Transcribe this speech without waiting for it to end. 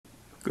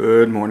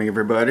Good morning,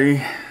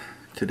 everybody.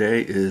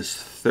 Today is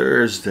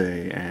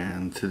Thursday,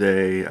 and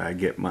today I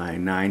get my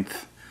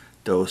 9th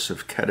dose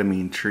of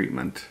ketamine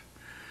treatment.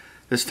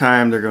 This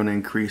time they're going to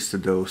increase the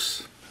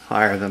dose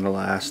higher than the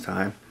last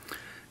time,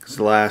 because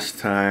the last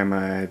time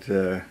I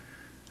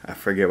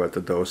forget what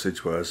the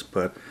dosage was,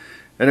 but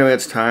anyway,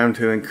 it's time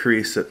to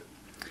increase it.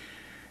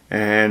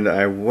 And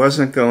I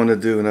wasn't going to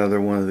do another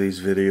one of these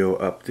video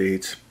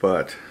updates,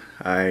 but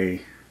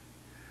I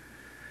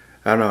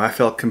don't know, I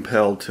felt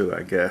compelled to,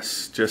 I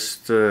guess,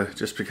 just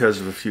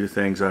because of a few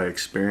things I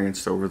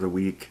experienced over the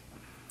week.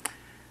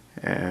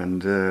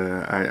 And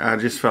I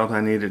just felt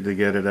I needed to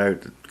get it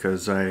out,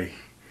 because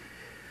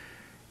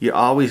you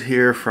always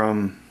hear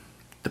from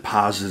the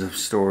positive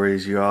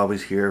stories, you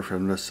always hear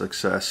from the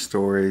success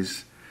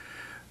stories,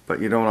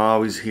 but you don't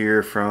always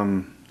hear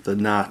from the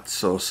not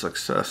so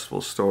successful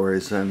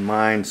stories, and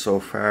mine so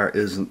far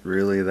isn't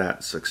really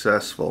that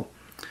successful,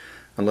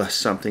 unless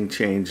something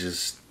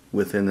changes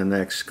within the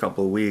next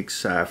couple of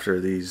weeks after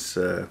these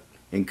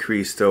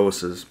increased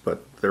doses,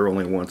 but they're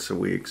only once a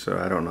week, so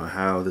I don't know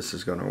how this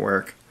is going to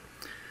work.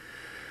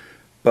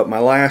 But my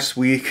last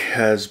week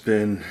has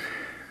been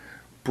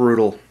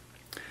brutal,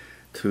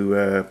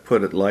 to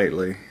put it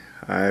lightly.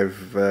 My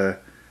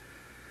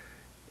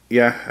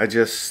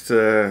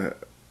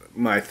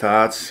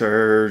thoughts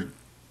are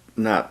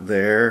not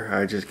there.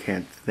 I just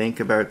can't think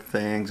about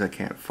things. I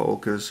can't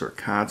focus or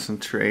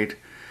concentrate.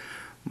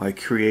 My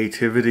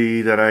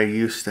creativity that I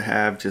used to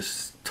have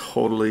just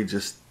totally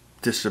just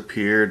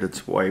disappeared.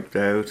 It's wiped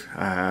out.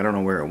 I don't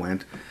know where it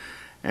went,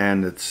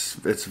 and it's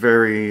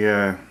very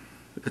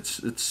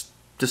it's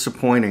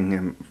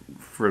disappointing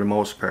for the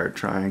most part,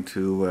 trying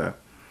to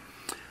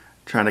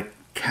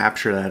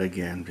capture that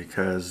again,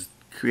 because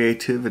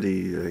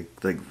creativity,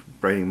 like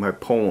writing my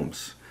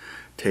poems,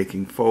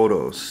 taking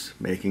photos,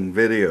 making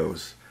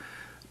videos,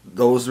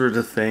 those were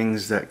the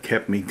things that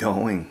kept me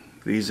going.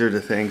 These are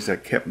the things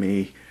that kept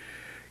me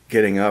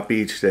getting up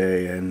each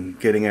day and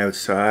getting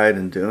outside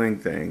and doing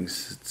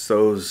things. It's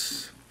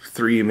those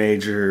three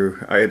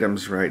major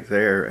items right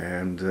there,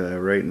 and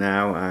right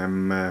now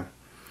I'm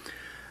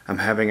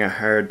having a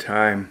hard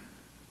time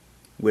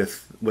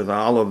with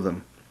all of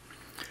them.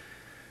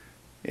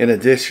 In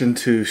addition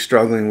to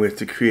struggling with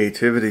the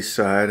creativity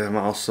side, I've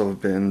also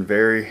been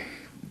very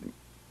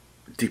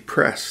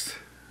depressed,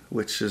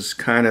 which is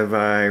kind of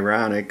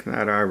ironic,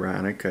 not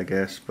ironic I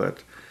guess,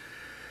 but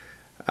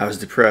I was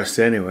depressed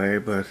anyway.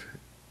 But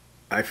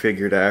I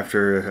figured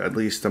after at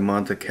least a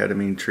month of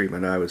ketamine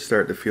treatment I would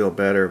start to feel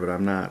better, but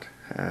I'm not.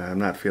 I'm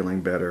not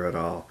feeling better at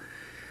all.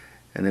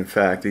 And in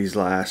fact, these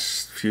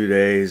last few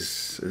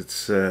days,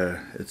 it's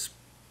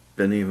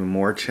been even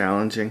more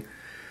challenging.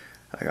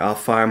 Like, I'll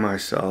find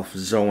myself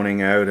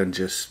zoning out and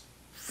just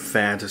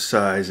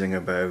fantasizing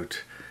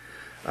about,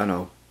 I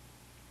don't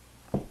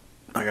know,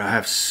 like I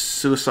have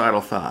suicidal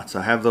thoughts.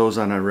 I have those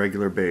on a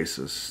regular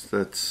basis.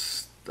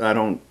 I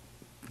don't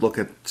look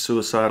at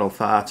suicidal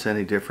thoughts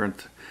any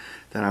different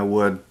than I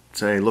would,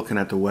 say, looking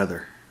at the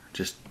weather.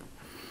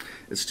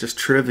 It's just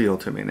trivial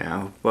to me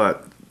now.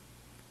 But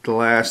the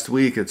last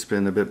week it's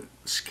been a bit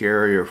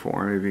scarier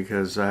for me,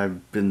 because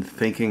I've been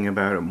thinking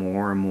about it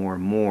more and more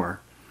and more.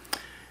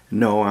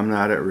 No, I'm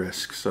not at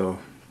risk, so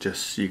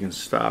just, you can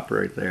stop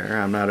right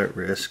there. I'm not at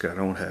risk. I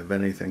don't have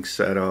anything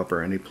set up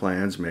or any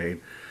plans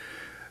made.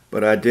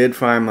 But I did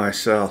find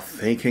myself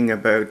thinking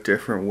about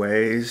different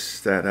ways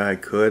that I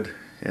could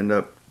end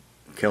up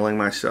killing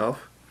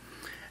myself.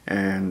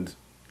 And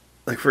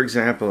like, for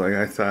example, like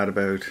I thought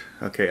about,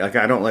 okay, like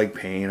I don't like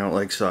pain, I don't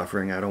like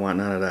suffering, I don't want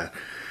none of that.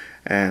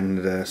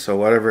 And so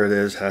whatever it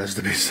is has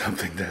to be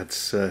something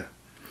that's not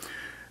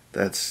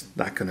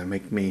going to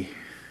make me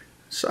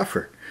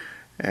suffer.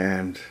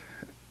 And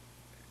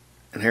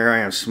here I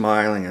am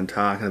smiling and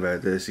talking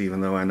about this,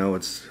 even though I know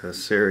it's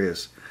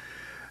serious.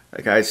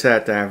 Like, I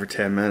sat down for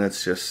 10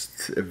 minutes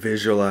just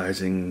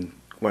visualizing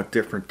what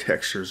different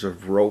textures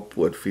of rope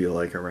would feel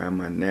like around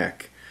my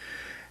neck,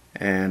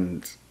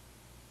 and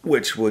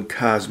which would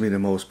cause me the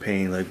most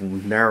pain. Like,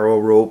 narrow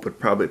rope would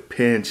probably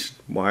pinch,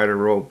 wider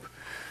rope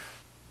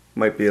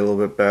might be a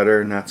little bit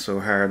better, not so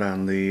hard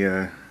on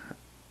the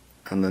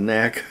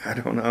neck. I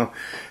don't know.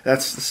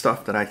 That's the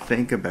stuff that I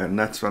think about, and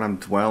that's what I'm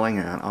dwelling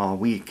on all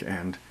week,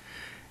 and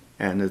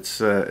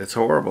it's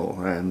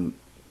horrible, and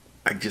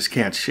I just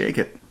can't shake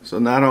it. So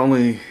not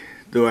only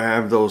do I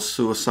have those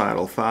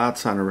suicidal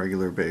thoughts on a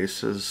regular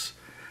basis,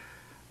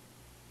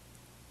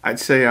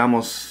 I'd say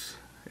almost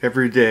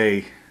every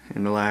day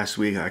in the last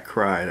week I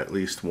cried at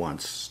least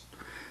once.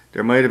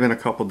 There might have been a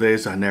couple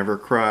days I never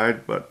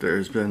cried, but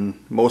there's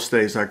been most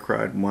days I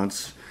cried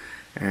once,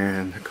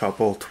 and a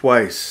couple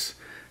twice.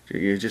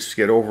 You just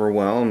get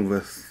overwhelmed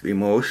with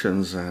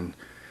emotions, and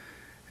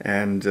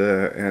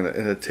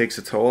it takes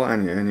a toll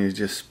on you, and you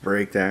just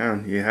break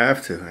down. You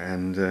have to,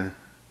 and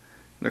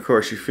of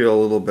course you feel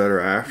a little better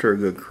after a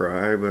good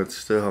cry, but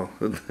still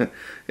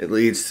it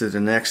leads to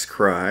the next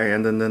cry,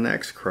 and then the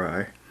next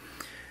cry,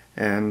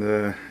 and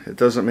it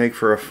doesn't make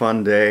for a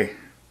fun day.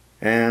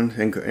 And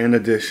in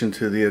addition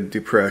to the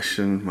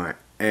depression, my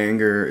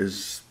anger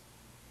is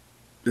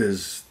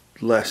is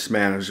less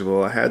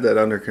manageable. I had that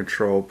under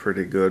control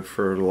pretty good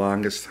for the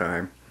longest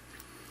time.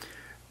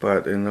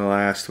 But in the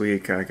last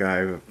week,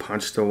 I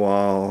punched a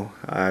wall.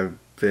 I've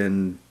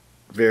been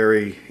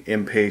very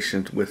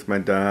impatient with my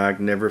dog,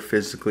 never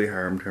physically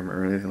harmed him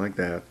or anything like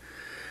that.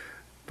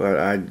 But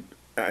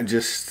I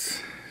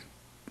just,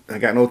 I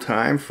got no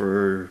time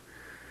for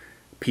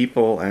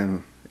people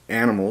and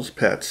animals,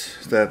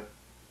 pets that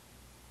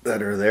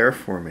are there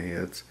for me.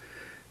 It's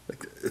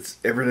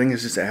everything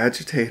is just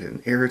agitated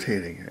and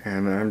irritating,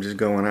 and I'm just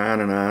going on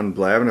and on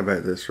blabbing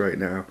about this right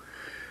now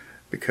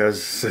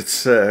because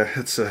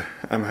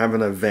I'm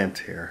having a vent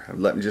here.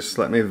 Let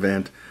me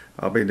vent.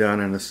 I'll be done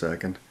in a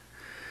second.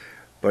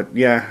 But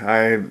yeah,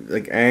 I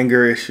like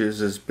anger issues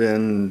has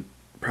been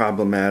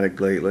problematic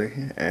lately,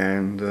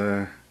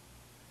 and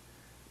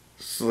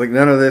so like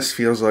none of this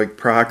feels like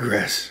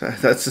progress.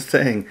 That's the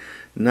thing.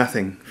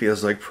 Nothing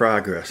feels like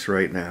progress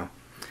right now.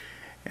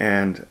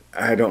 And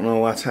I don't know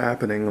what's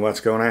happening,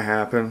 what's going to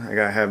happen. I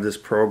gotta have this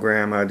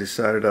program I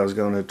decided I was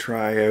going to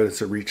try out.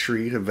 It's a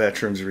retreat, a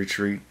veterans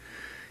retreat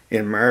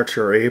in March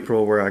or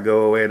April where I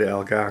go away to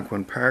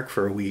Algonquin Park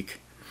for a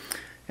week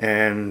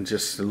and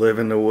just live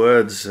in the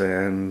woods.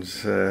 And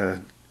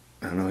I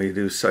don't know, you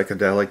do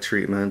psychedelic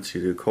treatments,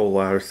 you do cold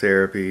water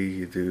therapy,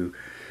 you do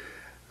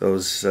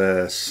those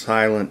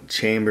silent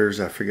chambers,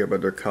 I forget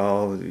what they're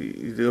called.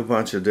 You do a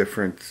bunch of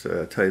different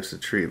types of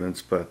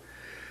treatments, but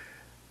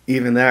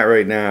even that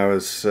right now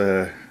is,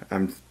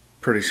 I'm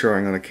pretty sure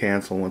I'm going to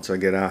cancel once I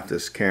get off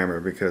this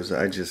camera because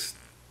I just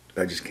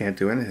can't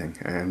do anything,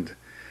 and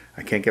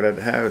I can't get out of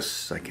the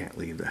house. I can't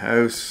leave the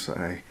house.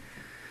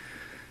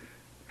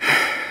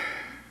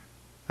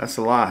 That's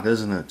a lot,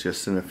 isn't it?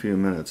 Just in a few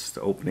minutes,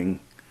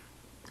 opening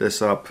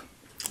this up.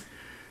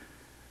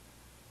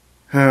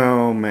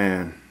 Oh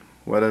man,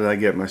 what did I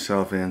get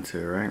myself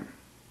into, right?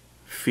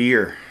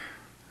 Fear.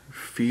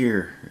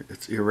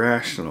 It's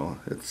irrational.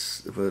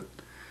 But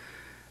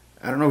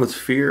I don't know if it's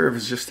fear or if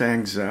it's just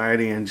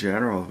anxiety in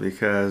general,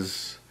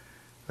 because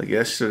like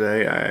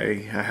yesterday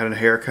I had a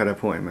haircut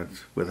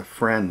appointment with a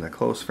friend, a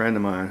close friend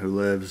of mine who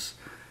lives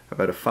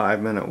about a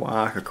 5-minute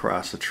walk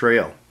across the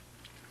trail.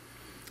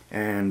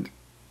 And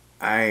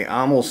I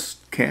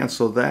almost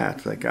canceled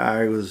that. Like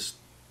I was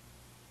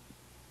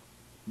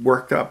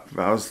worked up.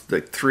 I was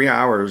like 3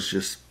 hours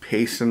just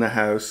pacing the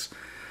house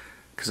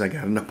because I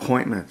got an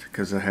appointment,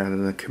 because I had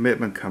a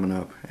commitment coming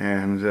up.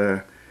 And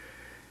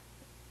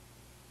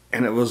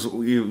it was,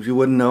 you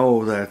wouldn't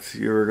know that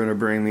you were going to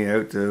bring me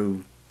out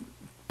to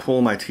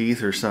pull my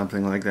teeth or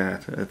something like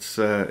that.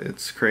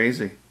 It's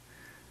crazy.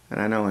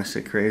 And I know I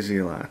say crazy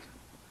a lot.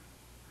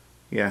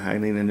 Yeah, I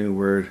need a new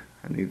word.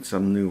 I need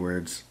some new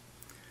words.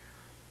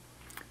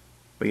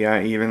 But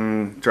yeah,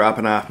 even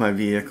dropping off my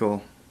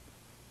vehicle,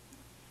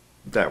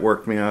 that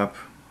worked me up.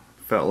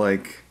 Felt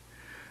like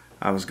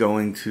I was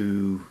going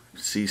to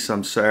see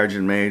some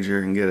sergeant major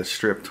and get a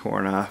strip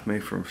torn off me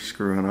from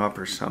screwing up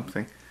or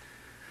something.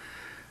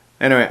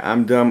 Anyway,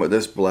 I'm done with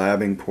this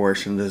blabbing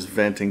portion, this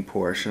venting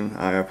portion.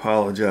 I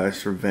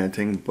apologize for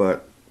venting,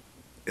 but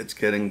it's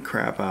getting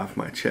crap off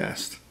my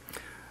chest.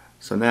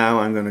 So now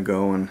I'm going to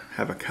go and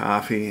have a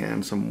coffee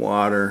and some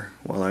water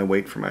while I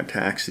wait for my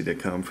taxi to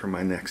come for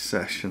my next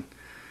session.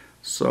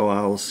 So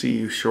I will see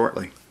you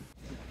shortly.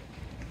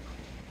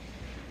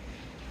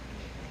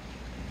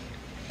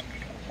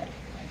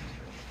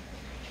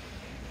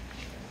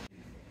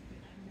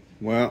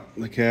 Well,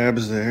 the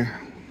cab's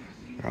there.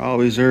 They're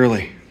always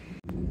early.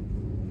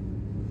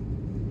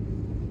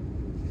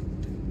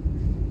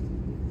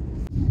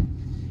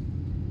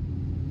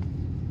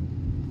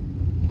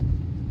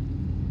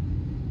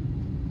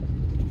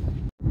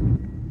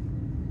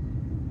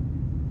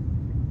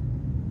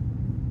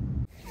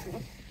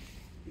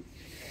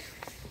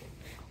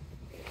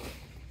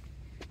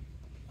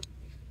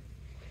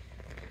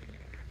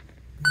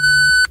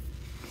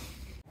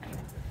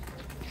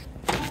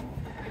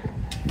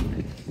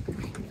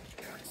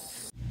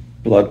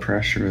 Blood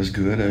pressure is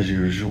good as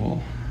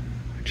usual.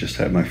 I just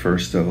had my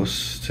first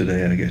dose.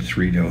 Today I get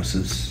 3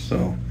 doses,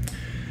 so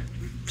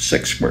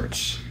 6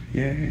 squirts.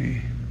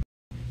 Yay.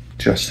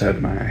 Just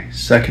had my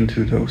second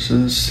 2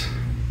 doses.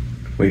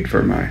 Wait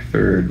for my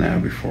third now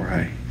before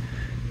I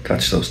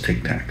touch those Tic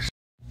Tacs.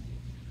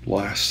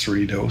 Last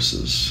 3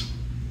 doses.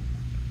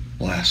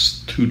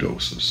 Last 2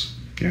 doses.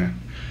 Yeah.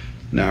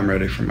 Now I'm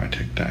ready for my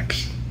Tic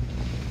Tacs.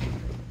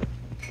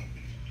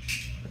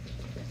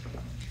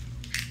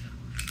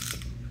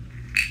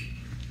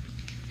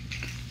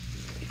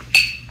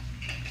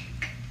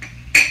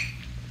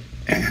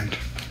 And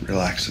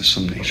relax to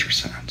some nature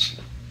sounds.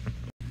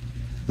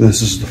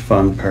 This is the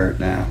fun part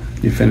now.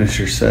 You finish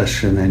your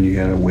session and you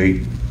gotta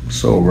wait,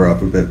 sober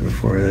up a bit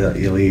before they let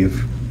you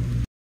leave.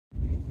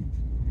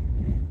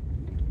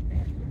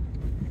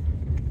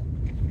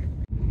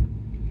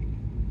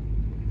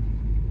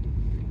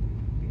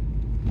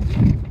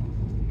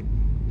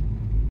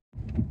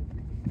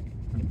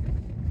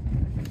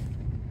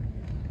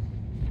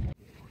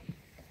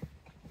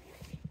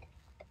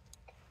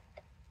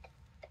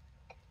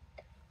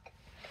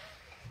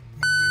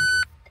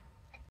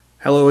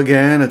 Hello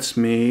again, it's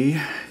me.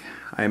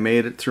 I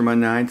made it through my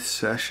 9th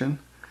session,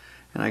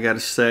 and I gotta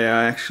say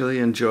I actually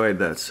enjoyed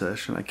that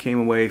session. I came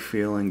away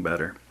feeling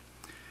better.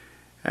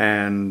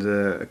 And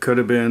it could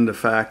have been the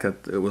fact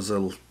that it was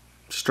a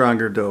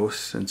stronger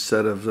dose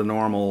instead of the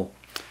normal.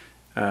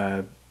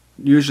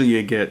 Usually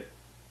you get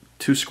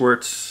 2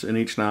 squirts in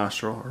each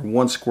nostril, or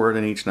 1 squirt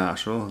in each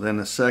nostril, then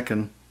a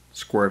second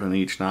squirt in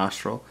each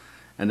nostril,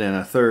 and then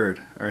a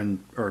third,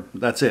 or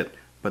that's it.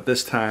 But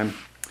this time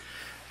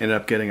ended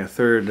up getting a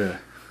third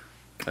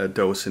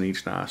dose in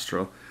each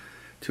nostril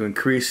to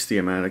increase the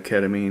amount of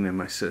ketamine in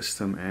my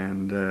system.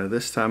 And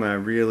this time I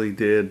really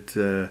did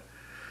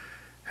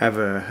have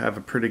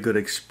a pretty good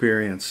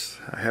experience.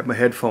 I had my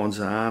headphones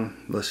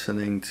on,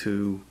 listening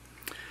to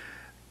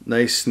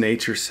nice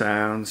nature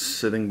sounds,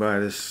 sitting by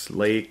this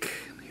lake,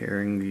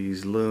 hearing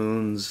these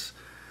loons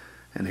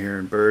and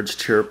hearing birds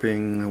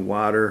chirping,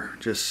 water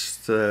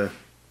just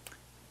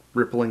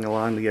rippling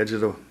along the edge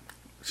of the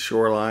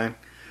shoreline.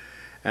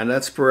 And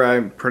that's where I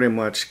pretty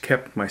much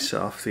kept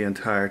myself the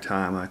entire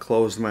time. I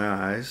closed my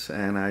eyes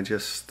and I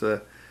just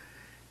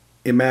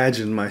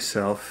imagined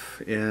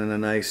myself in a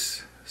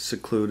nice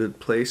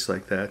secluded place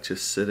like that,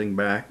 just sitting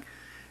back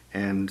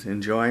and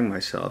enjoying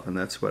myself. And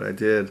that's what I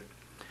did.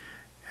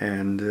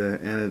 And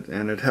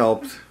it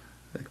helped.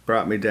 It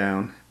brought me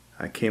down.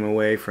 I came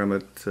away from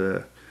it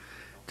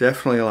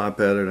definitely a lot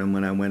better than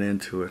when I went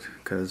into it,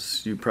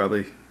 because you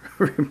probably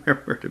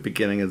remember at the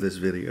beginning of this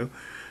video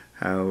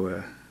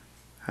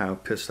how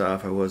pissed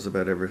off I was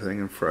about everything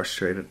and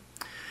frustrated.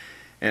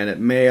 And it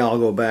may all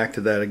go back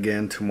to that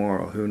again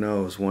tomorrow. Who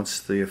knows?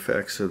 Once the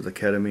effects of the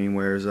ketamine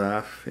wears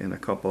off in a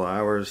couple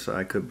hours,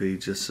 I could be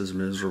just as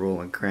miserable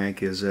and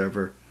cranky as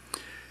ever.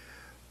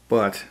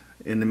 But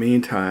in the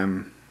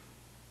meantime,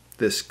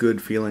 this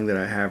good feeling that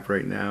I have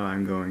right now,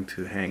 I'm going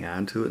to hang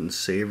on to it and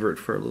savor it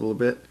for a little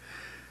bit.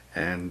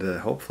 And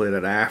hopefully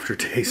that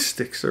aftertaste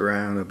sticks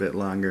around a bit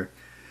longer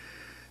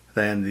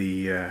than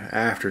the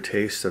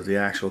aftertaste of the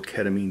actual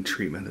ketamine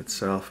treatment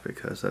itself,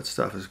 because that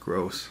stuff is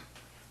gross.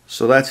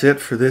 So that's it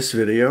for this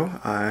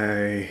video.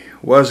 I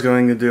was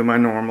going to do my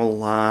normal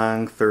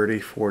long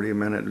 30-40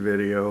 minute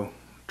video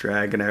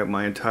dragging out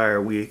my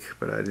entire week,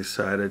 but I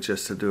decided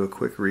just to do a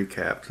quick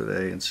recap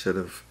today instead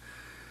of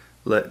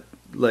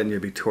letting you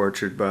be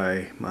tortured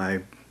by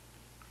my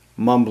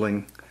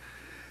mumbling,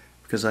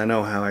 because I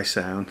know how I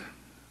sound.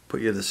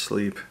 Put you to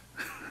sleep.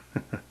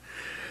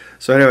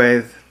 So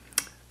anyway,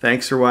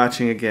 thanks for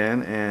watching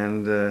again,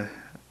 and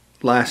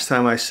last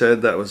time I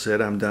said that was it,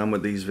 I'm done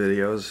with these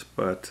videos,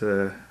 but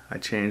I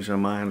changed my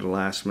mind at the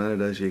last minute,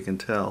 as you can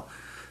tell.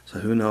 So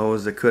who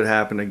knows, it could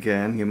happen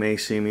again. You may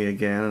see me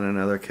again in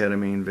another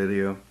ketamine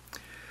video.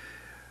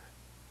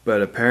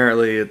 But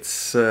apparently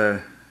it's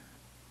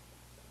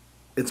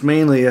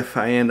mainly if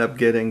I end up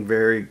getting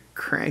very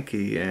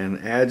cranky and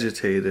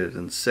agitated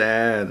and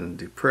sad and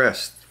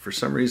depressed. For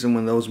some reason,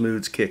 when those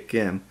moods kick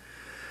in,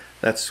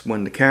 that's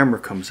when the camera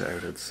comes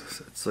out.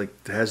 It's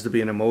like there has to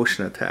be an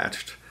emotion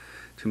attached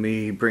to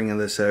me bringing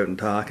this out and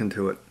talking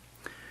to it.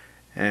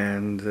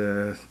 And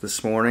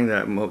this morning,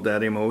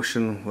 that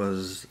emotion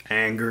was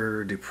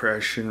anger,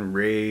 depression,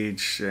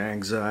 rage,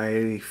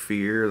 anxiety,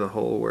 fear, the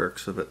whole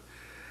works of it.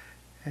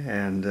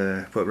 And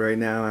but right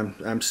now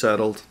I'm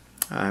settled.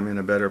 I'm in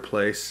a better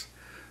place.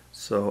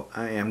 So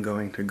I am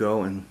going to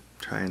go and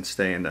try and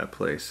stay in that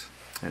place.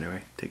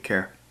 Anyway, take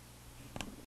care.